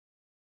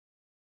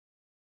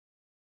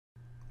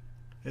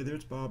Hey there,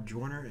 it's Bob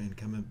Joyner, and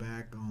coming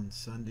back on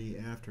Sunday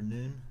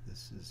afternoon.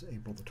 This is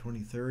April the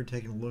 23rd,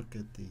 taking a look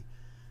at the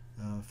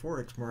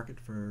Forex market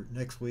for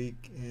next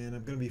week, and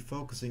I'm going to be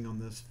focusing on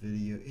this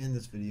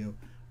video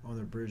on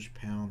the British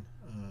pound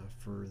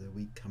for the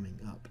week coming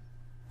up.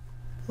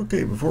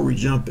 Okay, before we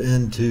jump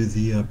into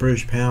the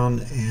British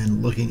pound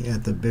and looking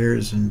at the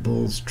bears and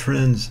bulls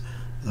trends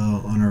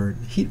on our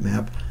heat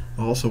map,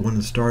 I also want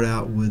to start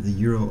out with the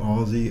Euro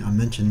Aussie. I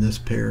mentioned this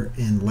pair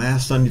in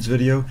last Sunday's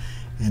video,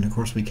 and of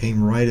course we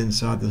came right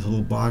inside this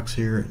little box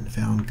here and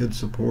found good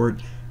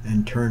support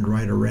and turned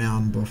right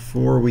around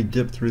before we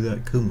dipped through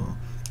that Kumo.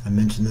 I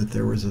mentioned that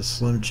there was a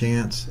slim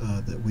chance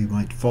that we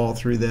might fall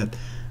through that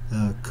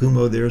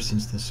Kumo there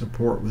since the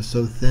support was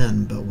so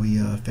thin, but we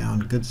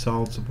found good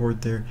solid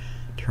support there,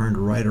 turned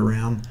right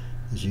around.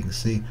 As you can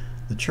see,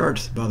 the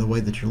charts, by the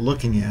way, that you're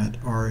looking at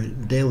are a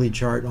daily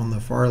chart on the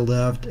far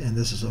left, and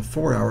this is a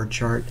 4-hour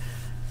chart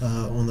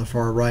on the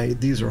far right.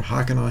 These are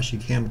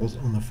Heikin-Ashi candles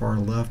on the far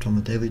left on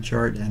the daily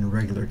chart and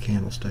regular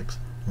candlesticks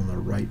on the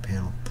right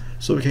panel.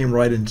 So we came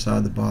right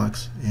inside the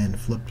box and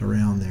flipped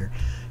around there.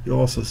 You'll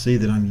also see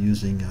that I'm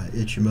using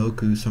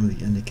Ichimoku, some of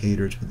the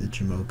indicators with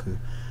Ichimoku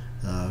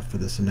for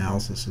this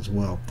analysis as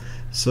well.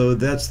 So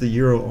that's the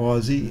Euro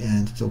Aussie,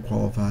 and still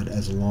qualified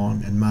as a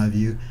long in my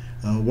view.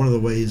 One of the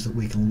ways that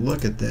we can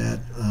look at that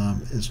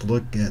is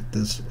look at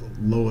this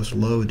lowest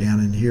low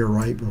down in here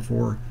right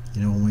before,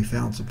 when we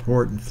found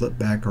support and flipped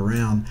back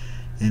around.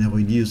 And if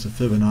we use the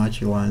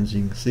Fibonacci lines,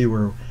 you can see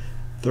we're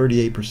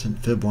 38%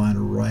 fib line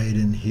right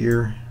in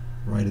here,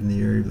 right in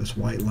the area of this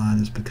white line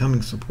is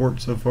becoming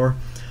support so far.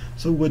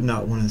 So would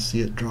not want to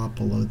see it drop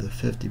below the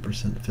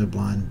 50% fib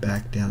line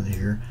back down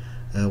here,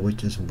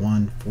 which is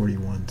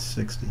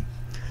 141.60.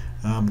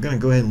 I'm going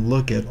to go ahead and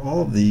look at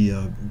all of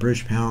the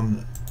British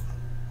pound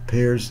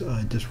pairs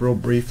just real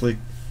briefly,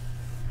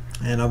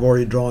 and I've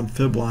already drawn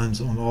fib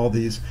lines on all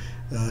these.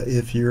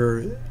 If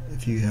you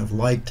have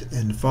liked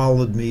and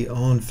followed me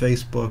on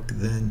Facebook,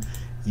 then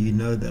you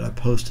know that I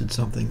posted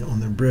something on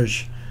the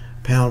British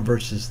pound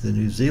versus the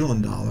New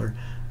Zealand dollar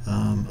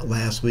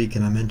last week,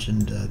 and I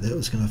mentioned that it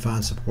was going to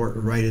find support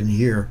right in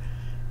here,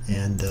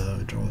 and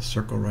draw a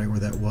circle right where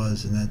that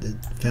was, and that it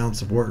found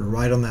support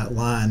right on that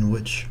line,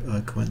 which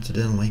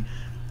coincidentally,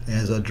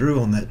 as I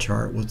drew on that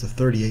chart, was the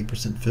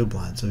 38% fib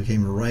line. So it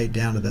came right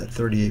down to that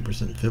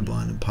 38% fib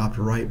line and popped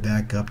right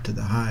back up to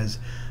the highs.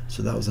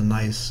 So that was a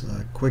nice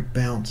quick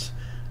bounce,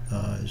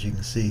 as you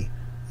can see.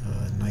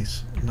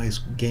 Nice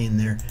gain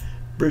there.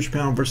 British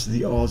pound versus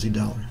the Aussie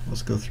dollar.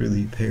 Let's go through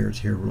the pairs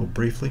here real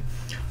briefly.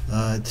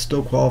 It's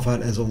still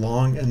qualified as a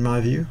long in my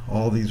view.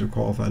 All these are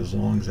qualified as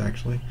longs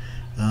actually.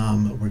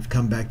 We've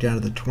come back down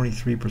to the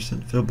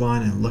 23% fib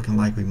line and looking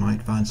like we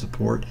might find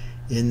support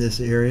in this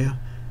area.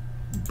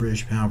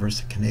 British pound versus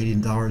the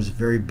Canadian dollar is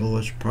very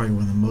bullish, probably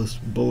one of the most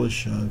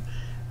bullish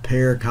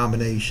pair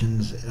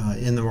combinations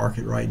in the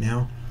market right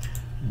now.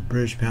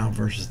 British pound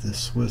versus the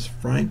Swiss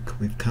franc,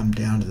 we've come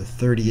down to the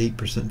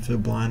 38%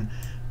 fib line,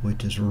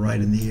 which is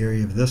right in the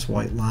area of this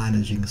white line.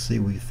 As you can see,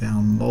 we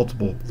found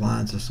multiple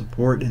lines of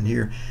support in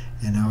here,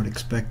 and I would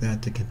expect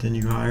that to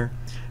continue higher.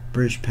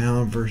 British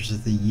pound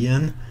versus the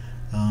yen,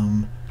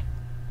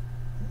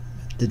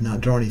 did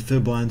not draw any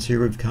fib lines here.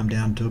 We've come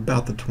down to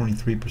about the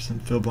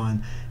 23% fib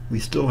line. We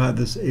still have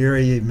this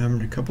area.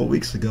 Remember a couple of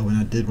weeks ago when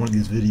I did one of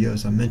these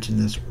videos, I mentioned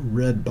this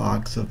red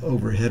box of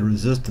overhead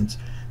resistance.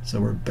 So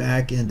we're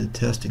back into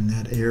testing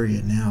that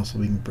area now, so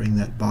we can bring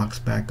that box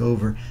back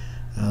over.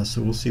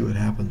 So we'll see what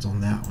happens on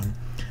that one.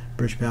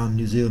 British pound,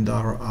 New Zealand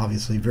dollar,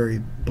 obviously very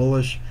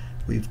bullish.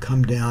 We've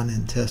come down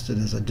and tested,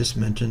 as I just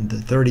mentioned, the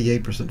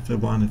 38%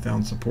 fib line and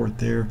found support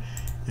there.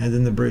 And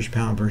then the British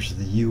pound versus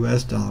the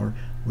US dollar,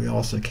 we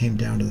also came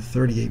down to the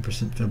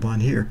 38% fib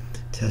line here,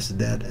 tested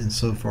that, and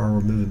so far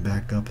we're moving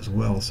back up as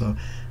well. So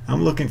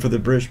I'm looking for the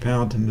British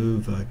pound to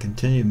move,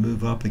 continue to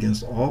move up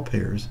against all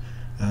pairs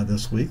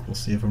this week. We'll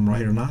see if I'm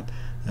right or not,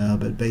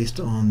 but based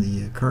on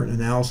the current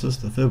analysis,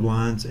 the fib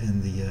lines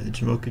and the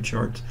Ichimoku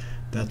charts,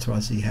 that's what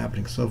I see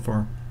happening so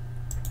far.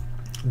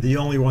 The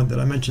only one that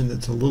I mentioned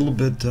that's a little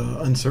bit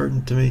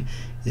uncertain to me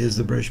is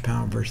the British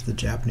pound versus the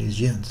Japanese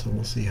yen, so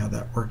we'll see how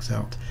that works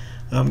out.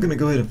 I'm going to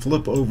go ahead and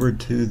flip over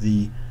to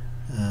the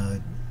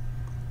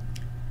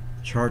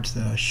charts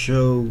that I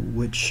show,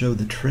 which show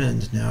the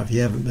trends. Now, if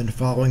you haven't been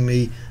following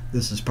me,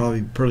 this is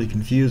probably pretty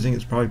confusing.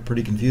 It's probably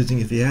pretty confusing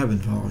if you have been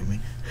following me.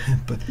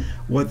 But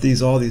what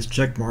all these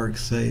check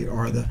marks say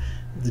are the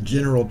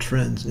general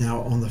trends.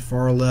 Now, on the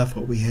far left,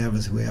 what we have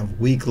is we have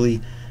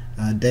weekly,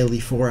 daily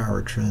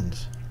 4-hour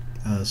trends.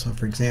 So,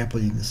 for example,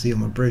 you can see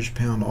on the British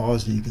pound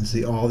Aussie, you can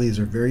see all these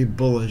are very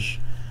bullish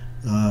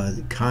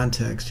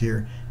context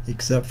here,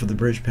 except for the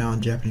British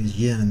pound Japanese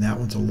yen, and that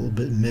one's a little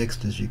bit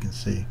mixed, as you can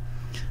see.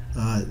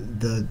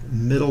 The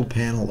middle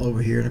panel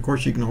over here, and of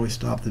course you can always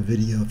stop the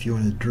video if you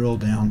want to drill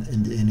down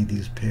into any of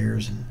these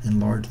pairs and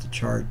enlarge the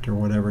chart or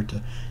whatever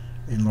to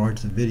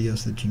enlarge the video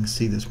so that you can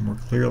see this more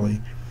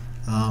clearly.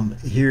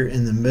 Here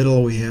in the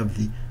middle we have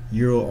the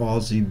Euro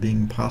Aussie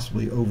being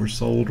possibly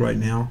oversold right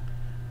now,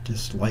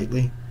 just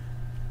slightly.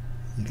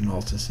 You can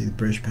also see the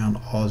British pound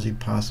Aussie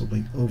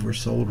possibly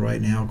oversold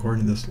right now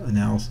according to this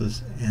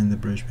analysis, and the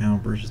British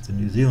pound versus the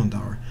New Zealand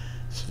dollar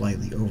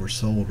slightly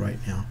oversold right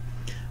now.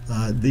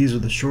 These are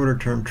the shorter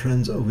term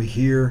trends over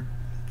here.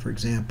 For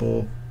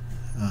example,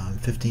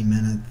 15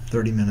 minute,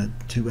 30 minute,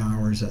 2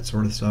 hours, that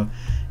sort of stuff.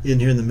 In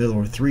here in the middle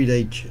are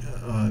 3-day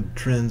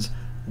trends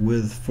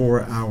with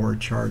 4-hour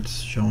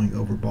charts showing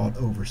overbought,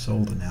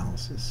 oversold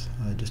analysis,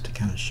 just to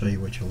kind of show you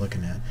what you're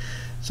looking at.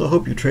 So I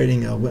hope your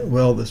trading went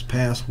well this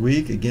past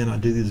week. Again, I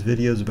do these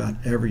videos about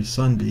every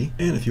Sunday,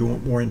 and if you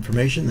want more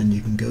information, then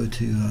you can go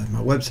to my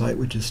website,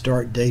 which is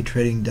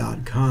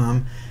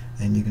startdaytrading.com,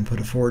 and you can put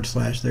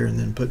a / there and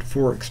then put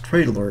Forex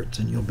Trade Alerts,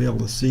 and you'll be able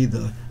to see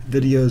the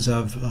videos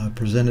I've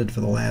presented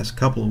for the last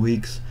couple of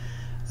weeks.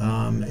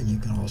 And you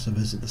can also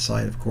visit the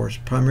site, of course.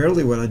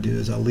 Primarily what I do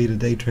is I lead a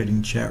day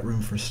trading chat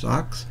room for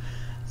stocks,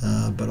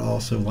 but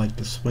also like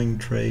to swing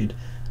trade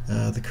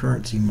the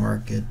currency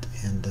market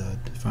and to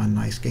find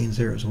nice gains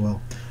there as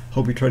well.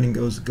 Hope your trading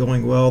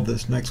going well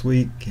this next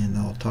week, and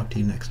I'll talk to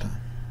you next time.